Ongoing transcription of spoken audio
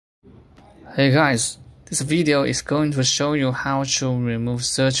Hey guys, this video is going to show you how to remove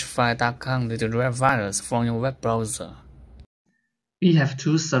searchfile.com little red virus from your web browser. We have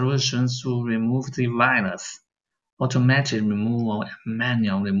two solutions to remove the virus: automatic removal and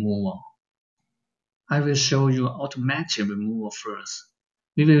manual removal. I will show you automatic removal first.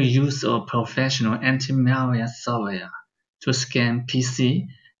 We will use a professional anti-malware software to scan PC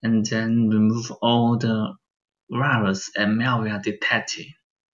and then remove all the virus and malware detected.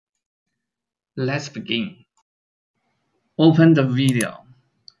 Let's begin. Open the video.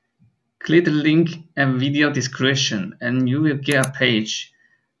 Click the link and video description and you will get a page.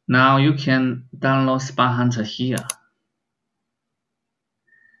 Now you can download SpyHunter here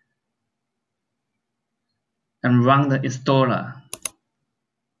and run the installer.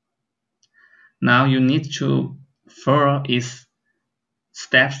 Now you need to follow its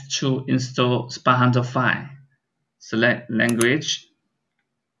steps to install SpyHunter file. Select language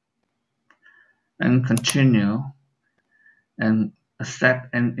and continue and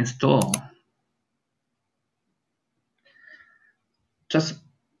accept and install. Just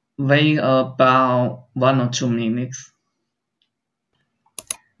wait about 1 or 2 minutes.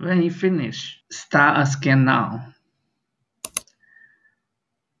 When you finish, start a scan now.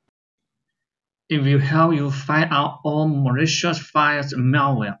 It will help you find out all malicious files and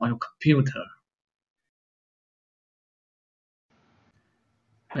malware on your computer.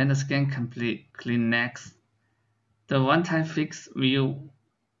 When the scan complete, click Next. The one-time fix will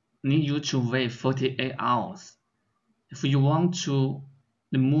need you to wait 48 hours. If you want to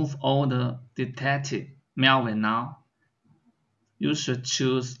remove all the detected malware now, you should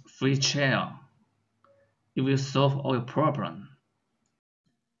choose Free Trial. It will solve all your problems.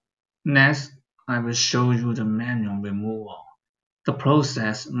 Next, I will show you the manual removal. The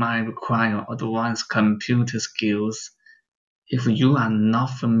process might require advanced computer skills. If you are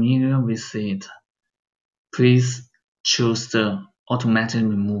not familiar with it, please choose the automatic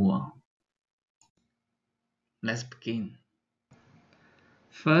removal. Let's begin.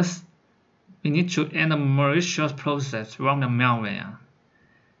 First, we need to end the malicious process to run the malware.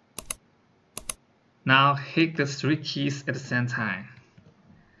 Now hit the 3 keys at the same time.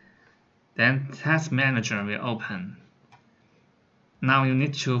 Then Task Manager will open. Now you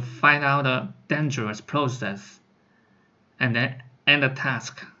need to find out the dangerous process and then end the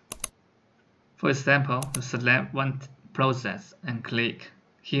task. For example, you select one process and click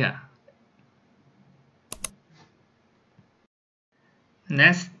here.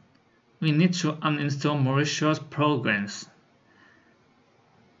 Next, we need to uninstall malicious programs.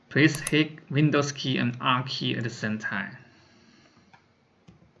 Please hit Windows key and R key at the same time.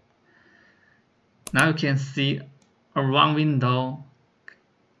 Now you can see a wrong window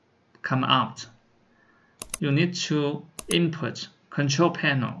come out. You need to input Control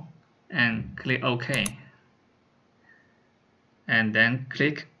Panel and click OK. And then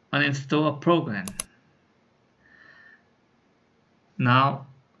click Uninstall a program. Now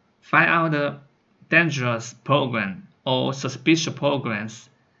find out the dangerous program or suspicious programs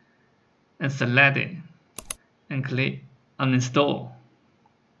and select it and click Uninstall.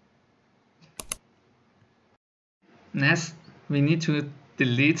 Next, we need to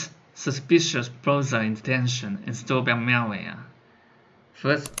delete suspicious browser extension installed by malware.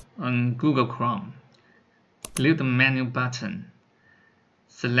 First, on Google Chrome, click the menu button,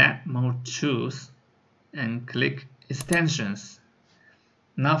 select More Tools, and click Extensions.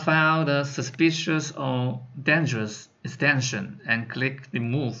 Now find out the suspicious or dangerous extension and click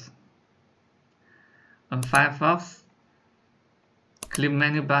Remove. On Firefox, click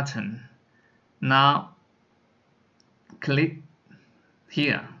Menu button. Now click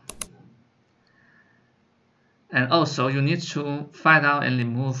here. And also you need to find out and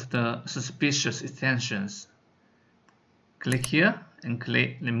remove the suspicious extensions. Click here and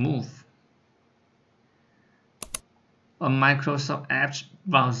click Remove. On Microsoft Edge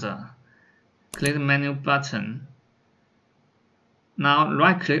browser, click the menu button. Now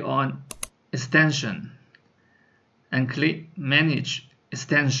right click on Extension and click Manage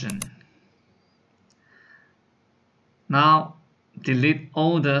Extension. Now delete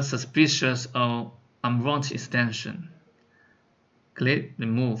all the suspicious or unwanted extension. Click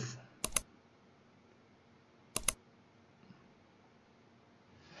Remove.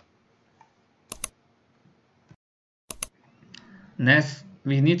 Next,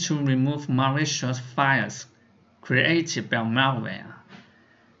 we need to remove malicious files created by malware.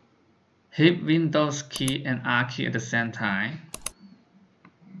 Hit Windows key and R key at the same time.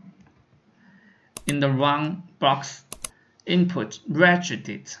 In the Run box, input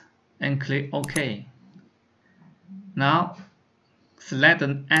regedit and click OK. Now select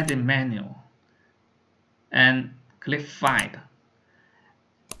the edit menu and click Find.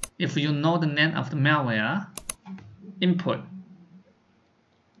 If you know the name of the malware, input.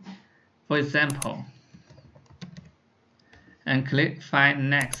 For example, and click Find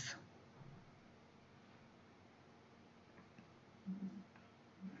Next.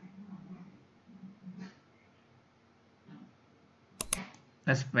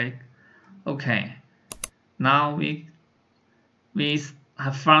 Let's wait. Okay, now we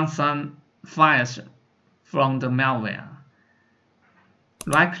have found some files from the malware.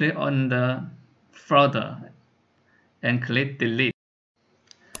 Right click on the folder and click Delete.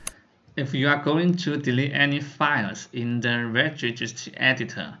 If you are going to delete any files in the registry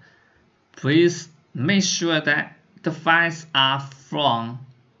editor, please make sure that the files are from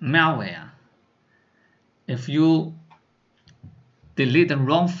malware. If you delete the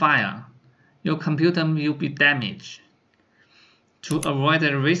wrong file, your computer will be damaged. To avoid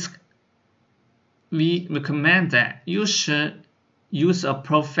the risk, we recommend that you should use a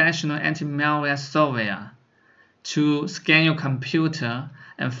professional anti-malware software to scan your computer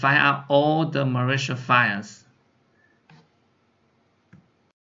and find out all the malicious files.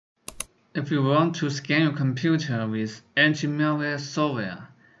 If you want to scan your computer with anti-malware software,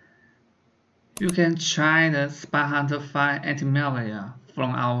 you can try the SpyHunter File anti-malware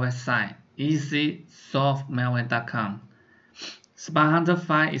from our website, easysolvemalware.com. SpyHunter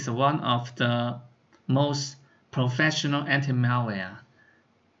File is one of the most professional anti-malware.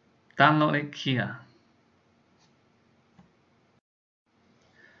 Download it here.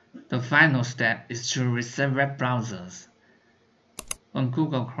 The final step is to reset web browsers. On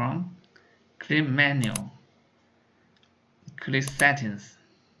Google Chrome, click Menu, click Settings,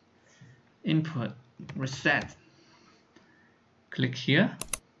 Input, Reset. Click here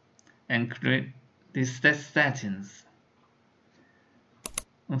and click Reset Settings.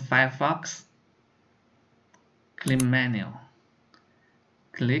 On Firefox, click Menu,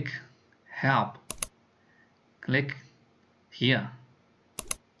 click Help, click here.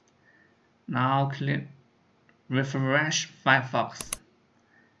 Now click Refresh Firefox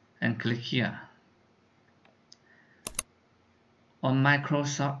and click here. On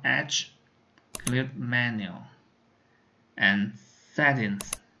Microsoft Edge, click Menu and Settings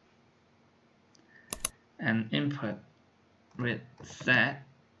and Input, Reset.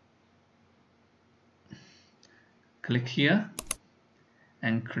 Click here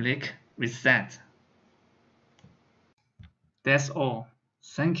and click Reset. That's all.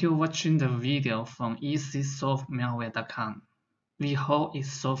 Thank you for watching the video from easysolvemalware.com. We hope it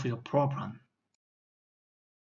solves your problem.